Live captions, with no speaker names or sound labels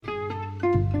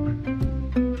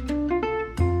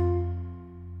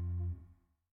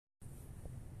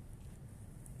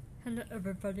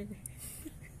everybody.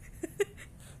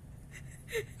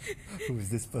 Who is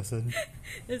this person?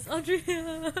 It's Audrey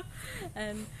here,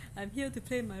 and I'm here to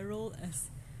play my role as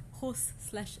host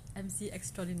 / MC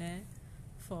extraordinaire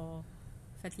for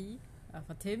Fatty,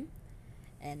 for Tim.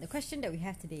 And the question that we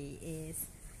have today is,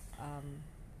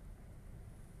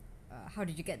 how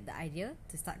did you get the idea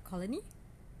to start Colony?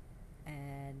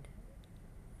 And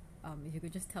if you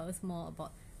could just tell us more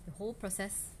about the whole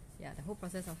process,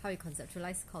 of how you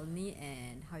conceptualized Colony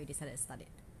and how you decided to start it,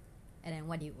 and then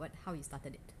how you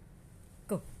started it.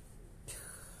 Go.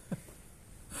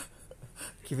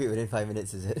 Keep it within 5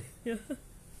 minutes, is it?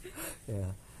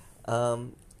 Yeah.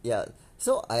 Yeah.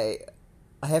 So I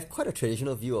have quite a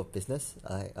traditional view of business.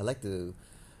 I like to,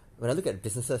 when I look at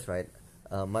businesses, right,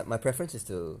 my preference is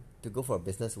to go for a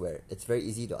business where it's very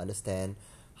easy to understand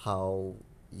how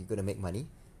you're going to make money,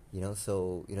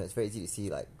 so, it's very easy to see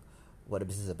like what the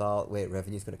business is about, where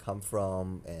revenue is going to come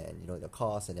from, and, the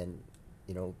cost, and then,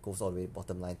 goes all the way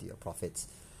bottom line to your profits.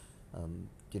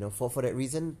 For that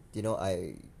reason,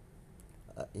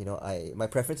 my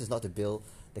preference is not to build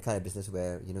the kind of business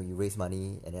where, you raise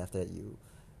money and then after that you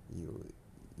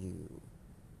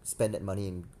spend that money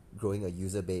in growing a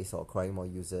user base or acquiring more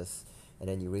users, and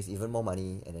then you raise even more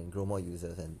money and then grow more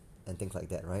users and things like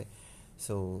that, right?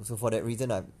 So for that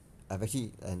reason, I've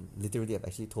actually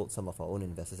told some of our own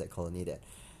investors at Colony that,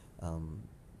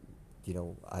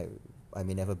 I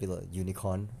may never build a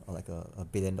unicorn or like a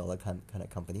 $1 billion kind of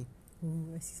company.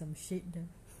 Ooh, I see some shade there.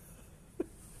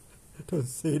 Don't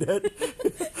say that.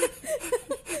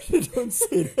 Don't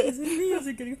say that. Is it me or is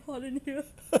it getting hot in here?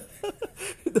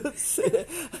 Don't say that.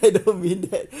 I don't mean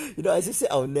that. I just said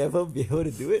I'll never be able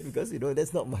to do it because,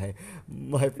 that's not my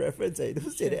preference. I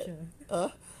don't say that.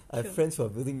 Sure. I have friends who are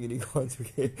building unicorns,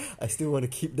 okay? I still want to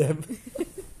keep them.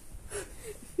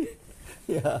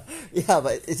 Yeah,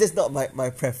 but it's just not my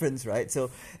preference, right?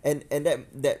 So, and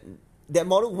that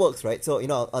model works, right? So,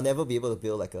 I'll never be able to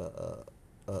build like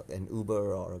an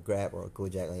Uber or a Grab or a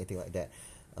Gojek or anything like that.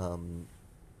 And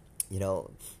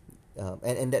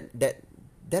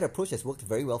that approach has worked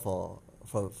very well for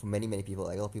many people.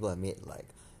 Like, a lot of people have made like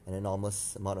an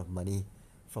enormous amount of money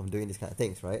from doing these kind of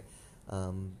things, right?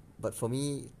 But for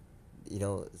me, I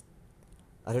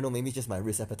don't know, maybe it's just my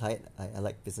risk appetite. I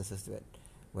like businesses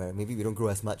where maybe we don't grow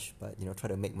as much, but try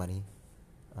to make money,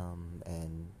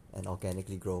 and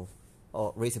organically grow,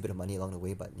 or raise a bit of money along the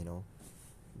way, but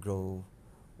grow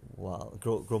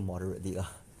moderately,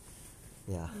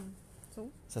 yeah.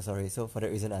 So sorry. So for that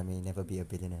reason, I may never be a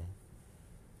billionaire.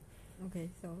 Okay,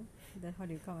 so then how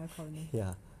do you come at Colony?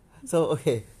 Yeah. So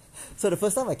the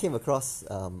first time I came across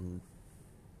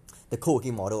the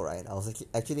co-working model, right, I was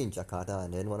actually in Jakarta,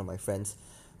 and then one of my friends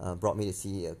brought me to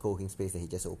see a co-working space that he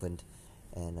just opened,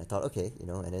 and I thought, okay,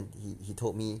 and then he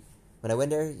told me when I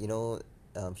went there,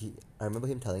 I remember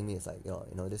him telling me, it's like,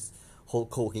 this whole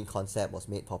co-working concept was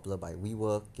made popular by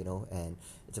WeWork, and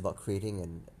it's about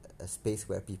creating a space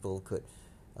where people could,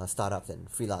 startups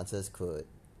and freelancers could,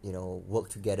 work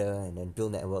together and then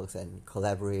build networks and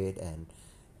collaborate and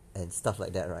stuff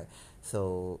like that, right?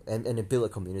 So and then build a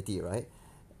community, right?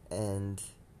 And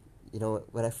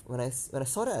when I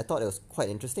saw that, I thought it was quite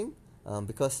interesting,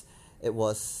 because it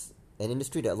was an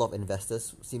industry that a lot of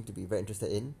investors seem to be very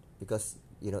interested in, because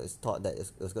it's thought that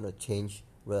it was going to change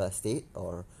real estate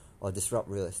or disrupt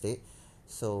real estate.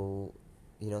 So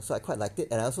so I quite liked it,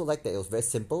 and I also liked that it was very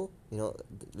simple.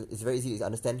 It's very easy to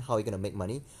understand how you're going to make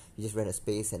money. You just rent a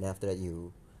space, and after that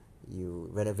you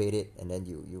renovate it, and then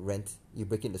you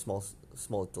break it into small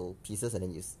little pieces, and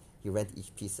then you rent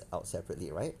each piece out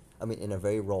separately, right? I mean, in a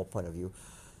very raw point of view.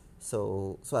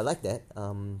 So I like that.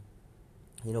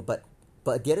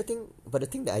 But the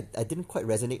thing that I didn't quite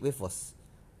resonate with was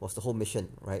the whole mission,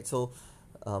 right? So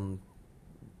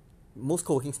most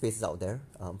co-working spaces out there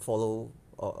follow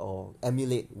or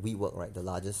emulate WeWork, right? The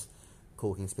largest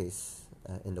co-working space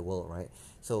in the world, right?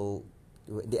 So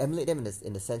they emulate them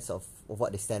in the sense of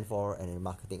what they stand for and in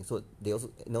marketing. So they also,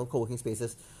 co-working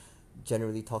spaces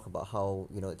generally talk about how,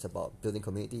 it's about building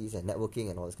communities and networking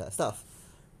and all this kind of stuff,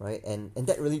 right? And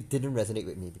that really didn't resonate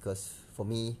with me, because for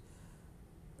me,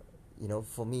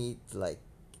 like,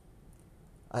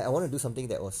 I want to do something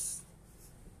that was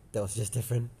just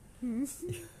different.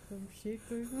 Some shit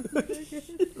going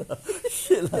on.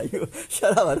 Shit like you.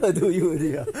 Shut up, I don't do you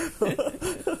already.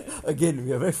 Again,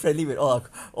 we are very friendly with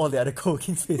all the other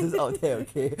co-working spaces out there,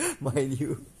 okay? Mind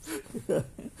you.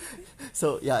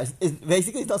 So yeah, it's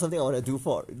basically, it's not something I want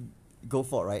to go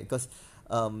for, right? Because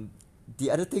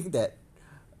the other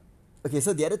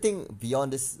thing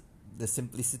beyond the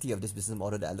simplicity of this business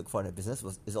model that I look for in a business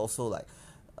is also like,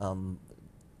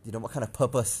 what kind of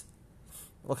purpose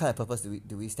what kind of purpose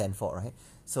do we stand for, right?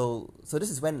 So this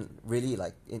is when really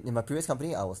like in my previous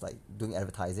company I was like doing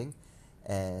advertising,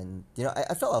 and you know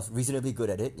I felt I was reasonably good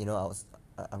at it. You know,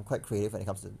 I'm quite creative when it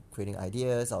comes to creating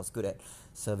ideas. I was good at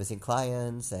servicing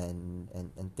clients and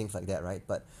things like that, right?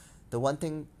 But the one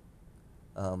thing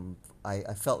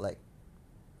I felt like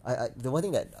the one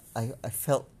thing that I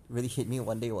felt really hit me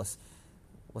one day was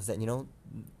that, you know,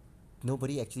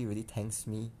 nobody actually really thanks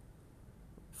me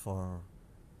for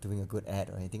doing a good ad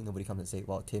or anything. Nobody comes and say,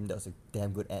 "Wow, Tim, that was a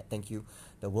damn good ad. Thank you.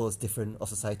 The world is different. Our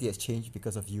society has changed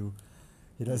because of you."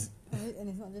 It does. And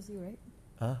it's not just you, right?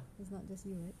 Huh? It's not just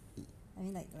you, right? I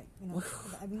mean, like you know,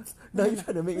 I mean, Now you're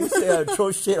trying to make me say I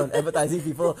throw shit on advertising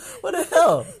people. What the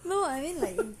hell? no, I mean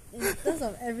like in terms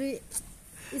of every,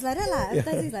 it's like that lah.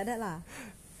 Advertising is like that lah.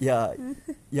 Yeah,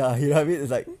 yeah. You know what I mean?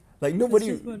 It's like nobody,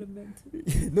 That's just what I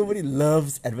meant. nobody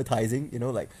loves advertising. You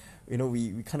know, like, you know,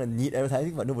 we kind of need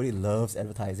advertising, but nobody loves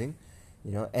advertising.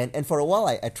 You know, and for a while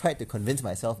I tried to convince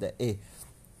myself that, hey,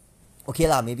 okay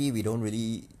lah, maybe we don't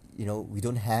really, you know, we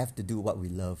don't have to do what we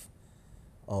love,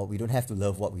 or we don't have to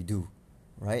love what we do,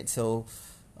 right? So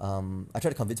I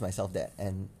tried to convince myself that,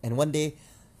 and one day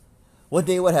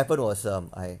what happened was,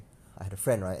 I had a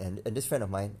friend, right, and this friend of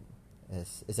mine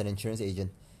is an insurance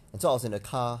agent, and so I was in a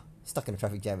car stuck in a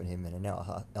traffic jam with him, and then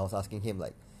I was asking him,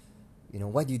 like, you know,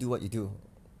 why do you do what you do?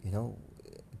 You know,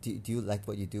 do you like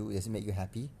what you do? Does it make you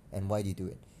happy? And why do you do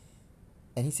it?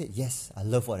 And he said, yes, I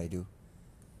love what I do.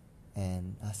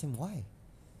 And I asked him why.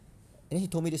 And then he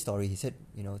told me this story. He said,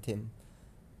 you know, Tim,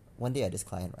 one day I had this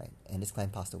client, right, and this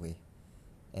client passed away.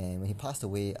 And when he passed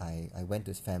away, I went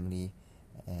to his family,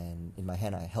 and in my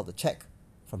hand I held a check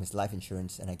from his life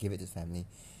insurance, and I gave it to his family.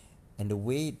 And the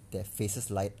way their faces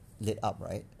lit up,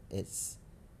 right, it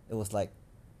was like,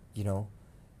 you know,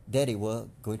 there they were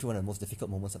going through one of the most difficult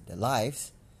moments of their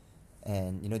lives,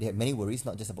 and you know, they had many worries,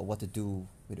 not just about what to do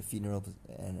with the funeral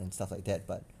and stuff like that,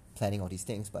 but planning all these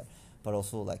things, but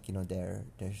also, like, you know, their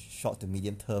short to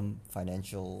medium term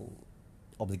financial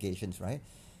obligations, right?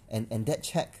 And that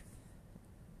check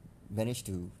managed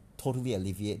to totally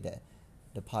alleviate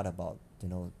the part about, you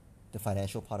know, the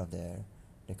financial part of their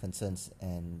concerns,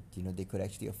 and you know, they could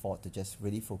actually afford to just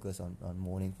really focus on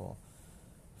mourning for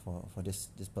this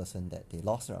person that they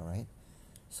lost, right?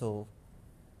 So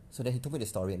then he told me the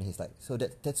story, and he's like, so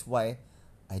that's why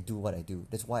I do what I do.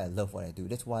 That's why I love what I do.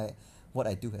 That's why what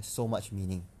I do has so much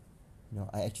meaning. You know,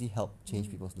 I actually help change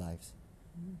people's lives.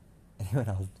 And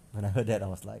when I heard that, I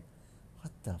was like,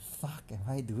 what the fuck am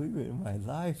I doing with my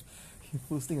life? You're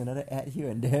posting another ad here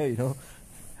and there, you know.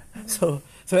 So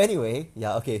anyway,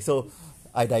 yeah, okay, so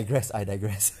I digress.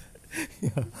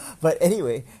 Yeah. But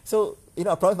anyway, so, you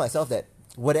know, I promised myself that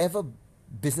whatever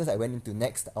business I went into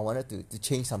next, I wanted to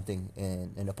change something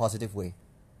in a positive way,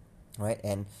 right?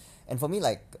 And for me,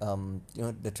 like, you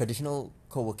know, the traditional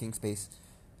co-working space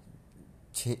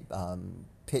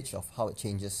pitch of how it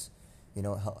changes, you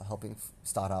know, helping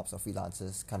startups or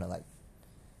freelancers kind of like,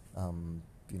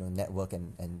 you know, network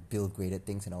and build graded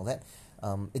things and all that.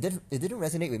 It didn't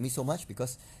resonate with me so much,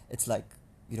 because it's like,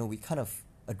 you know, we kind of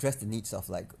address the needs of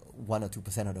like 1 or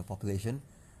 2% of the population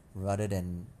rather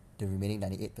than the remaining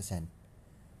 98%,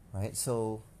 right?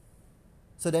 So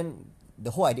then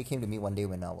the whole idea came to me one day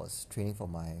when I was training for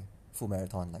my full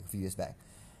marathon like a few years back,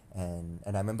 and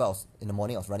I remember in the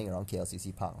morning I was running around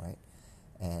KLCC Park, right,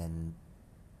 and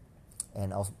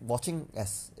I was watching,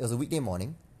 as it was a weekday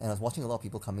morning, and I was watching a lot of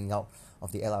people coming out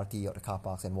of the LRT or the car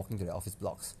parks and walking to their office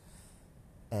blocks.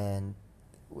 And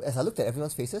as I looked at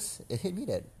everyone's faces, it hit me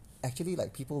that actually,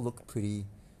 like, people look pretty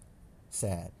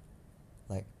sad.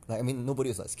 Like I mean, nobody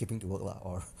was like skipping to work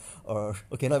lah, or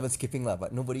okay, not even skipping lah,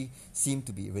 but nobody seemed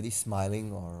to be really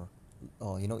smiling or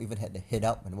you know, even had their head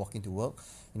up when walking to work.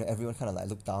 You know, everyone kind of like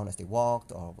looked down as they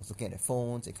walked, or was looking at their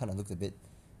phones. It kind of looked a bit,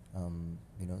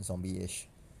 you know, zombie-ish.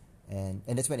 And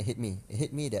that's when it hit me. It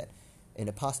hit me that in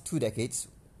the past 2 decades,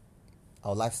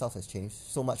 our lifestyles has changed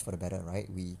so much for the better, right?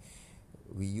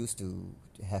 We used to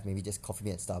have maybe just coffee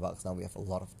bean at Starbucks. Now we have a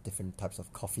lot of different types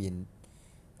of coffee in,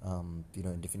 you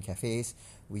know, in different cafes.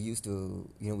 We used to,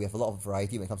 you know, we have a lot of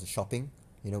variety when it comes to shopping.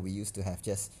 You know, we used to have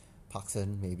just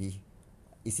Parkson, maybe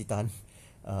Isitan.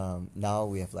 Now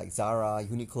we have like Zara,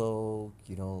 Uniqlo,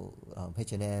 you know,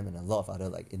 H&M, and a lot of other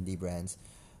like indie brands.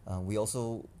 We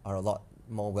also are a lot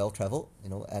more well-traveled. You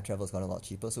know, air travel has gotten a lot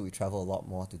cheaper, so we travel a lot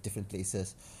more to different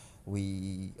places.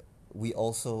 We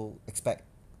also expect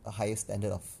a higher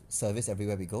standard of service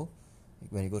everywhere we go.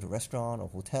 When you go to a restaurant or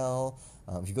hotel,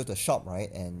 if you go to a shop, right,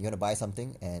 and you want to buy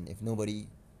something, and if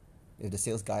the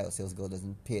sales guy or sales girl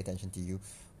doesn't pay attention to you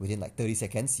within like 30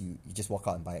 seconds, you just walk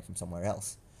out and buy it from somewhere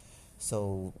else.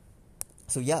 So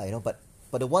yeah, you know, but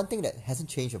But the one thing that hasn't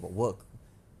changed about work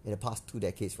in the past 2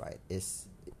 decades, right, is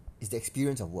the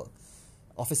experience of work.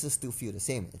 Offices still feel the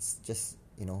same. It's just,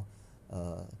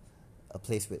 a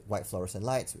place with white fluorescent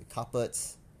lights, with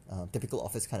carpets, typical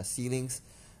office kind of ceilings,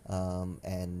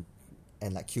 and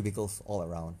like cubicles all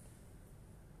around.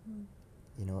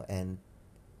 And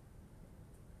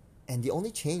the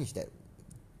only change that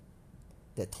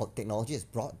technology has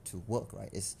brought to work, right,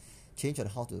 is change on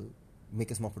how to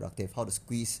make us more productive, how to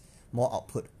squeeze more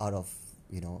output out of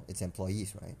its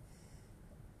employees, right?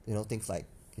 Things like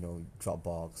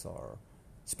Dropbox or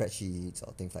spreadsheets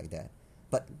or things like that.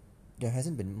 But there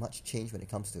hasn't been much change when it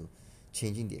comes to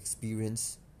changing the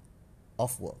experience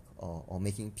of work or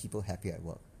making people happier at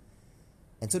work.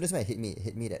 And so that's when it hit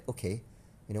me that, okay,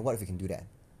 what if we can do that?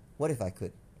 What if I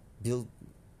could build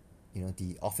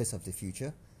the office of the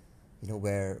future,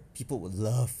 where people would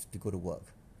love to go to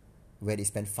work, where they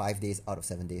spend 5 days out of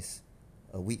 7 days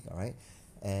a week, all right?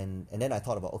 And then I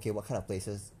thought about, okay, what kind of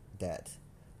places that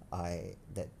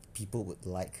people would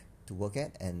like to work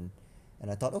at, and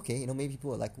I thought, okay, maybe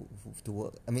people would like to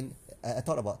work. I mean, I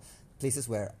thought about places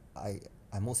where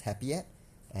I'm most happy at,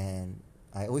 and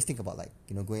I always think about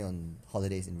going on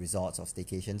holidays in resorts or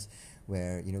staycations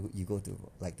where you go to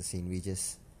like the St.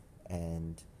 Regis,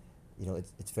 and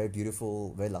it's very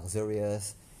beautiful, very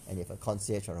luxurious, and you have a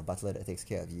concierge or a butler that takes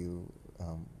care of you,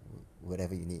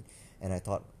 whatever you need. And I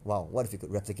thought, wow, what if you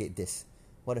could replicate this?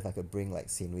 What if I could bring like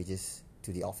St. Regis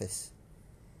to the office?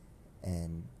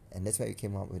 And that's where we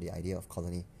came up with the idea of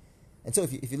Colony. And so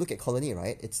if you look at Colony,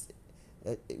 right, it's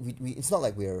not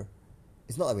like we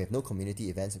have no community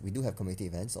events. We do have community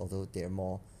events, although they're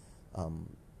more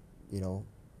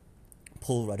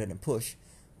pull rather than push.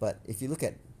 But if you look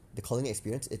at the Colony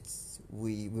experience,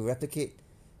 we replicate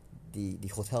the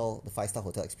hotel, the 5-star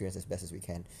hotel experience as best as we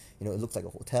can. It looks like a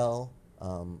hotel,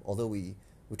 although we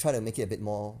try to make it a bit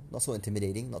more, not so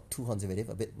intimidating, not too conservative,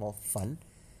 a bit more fun.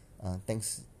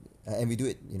 And we do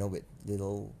it, with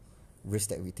little risks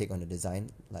that we take on the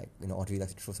design. Like, Audrey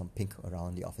likes to throw some pink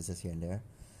around the offices here and there.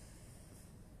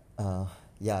 And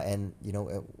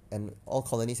all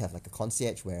colonies have like a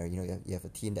concierge where you have a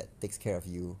team that takes care of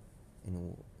you,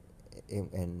 and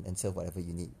serve whatever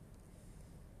you need.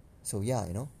 So yeah,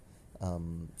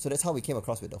 so that's how we came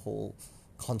across with the whole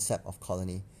concept of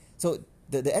Colony. So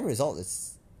the end result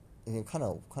is kind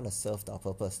of served our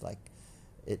purpose. Like,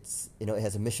 it's it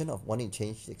has a mission of wanting to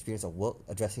change the experience of work,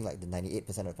 addressing like the 98%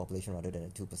 of the population rather than the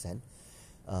 2%.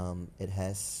 It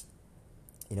has,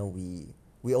 we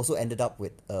also ended up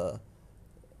with a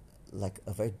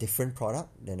very different product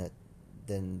than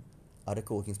other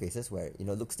co-working spaces, where it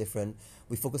looks different.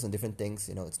 We focus on different things.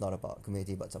 It's not about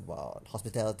community, but it's about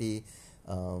hospitality.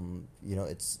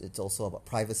 It's also about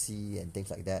privacy and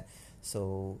things like that.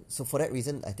 So for that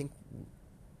reason, I think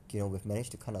we've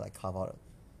managed to kind of like carve out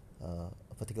a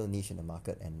particular niche in the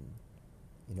market, and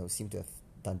seem to have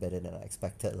done better than I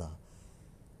expected lah.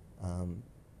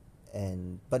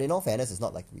 But in all fairness, it's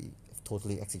not like we have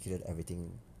totally executed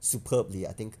everything superbly.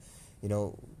 I think,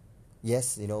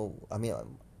 yes, I mean,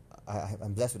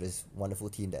 I'm blessed with this wonderful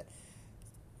team that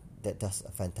does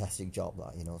a fantastic job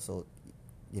lah. So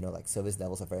like service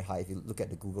levels are very high. If you look at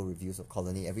the Google reviews of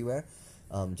Colony everywhere,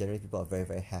 generally people are very,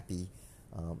 very happy,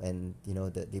 and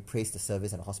they praise the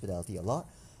service and the hospitality a lot.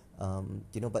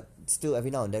 But still,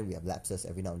 every now and then we have lapses.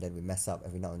 Every now and then we mess up.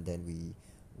 Every now and then we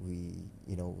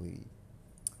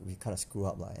kind of screw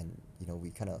up lah, and we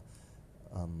kind of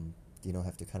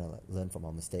have to kind of like learn from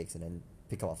our mistakes and then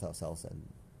pick up ourselves and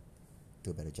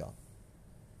do a better job.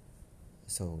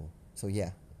 So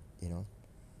yeah,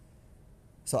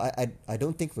 so I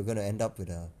don't think we're going to end up with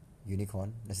a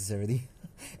unicorn necessarily.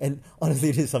 And honestly,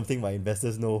 this is something my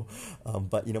investors know,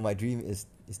 but my dream is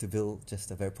to build just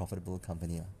a very profitable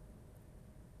company.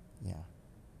 Yeah.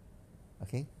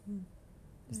 Okay.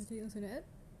 Anything else to add?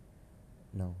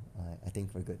 No, I think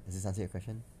we're good. Does this answer your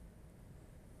question?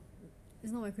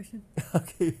 It's not my question.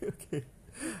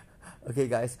 Okay,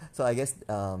 guys. So I guess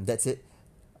that's it,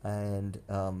 and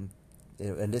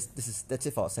that's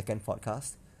it for our second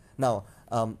podcast. Now,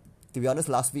 to be honest,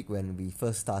 last week when we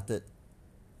first started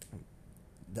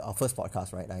our first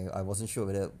podcast, right, I wasn't sure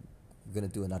whether we're gonna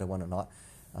do another one or not,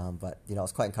 but I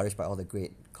was quite encouraged by all the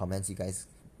great comments you guys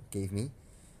gave me,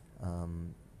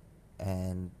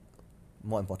 and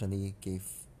more importantly, gave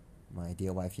my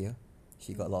dear wife here.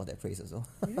 She got a lot of that praise as well.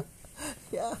 Really?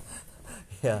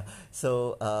 yeah.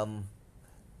 So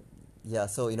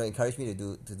so encouraged me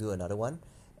to do another one,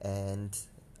 and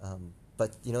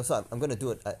but so I'm gonna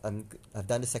do it. I've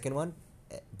done the second one,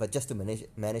 but just to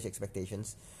manage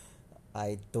expectations.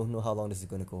 I don't know how long this is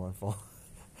going to go on for.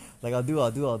 Like I'll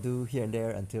do here and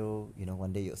there until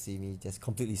one day you'll see me just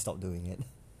completely stop doing it.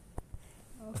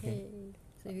 Okay.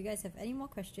 So if you guys have any more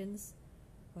questions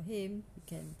for him, you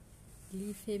can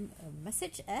leave him a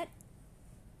message at.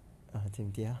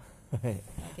 Tim Tia. Okay,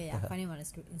 yeah, find him on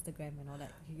Instagram and all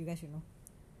that. You guys should know.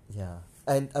 Yeah,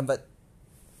 and but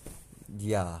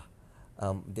yeah,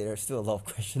 there are still a lot of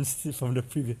questions from the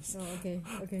previous Oh, okay.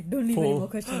 Don't leave any more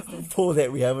questions then. poll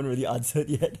that we haven't really answered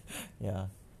yet. Yeah.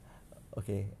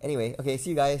 Okay. Anyway, okay. See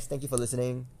you guys. Thank you for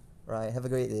listening. Right. Have a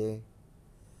great day.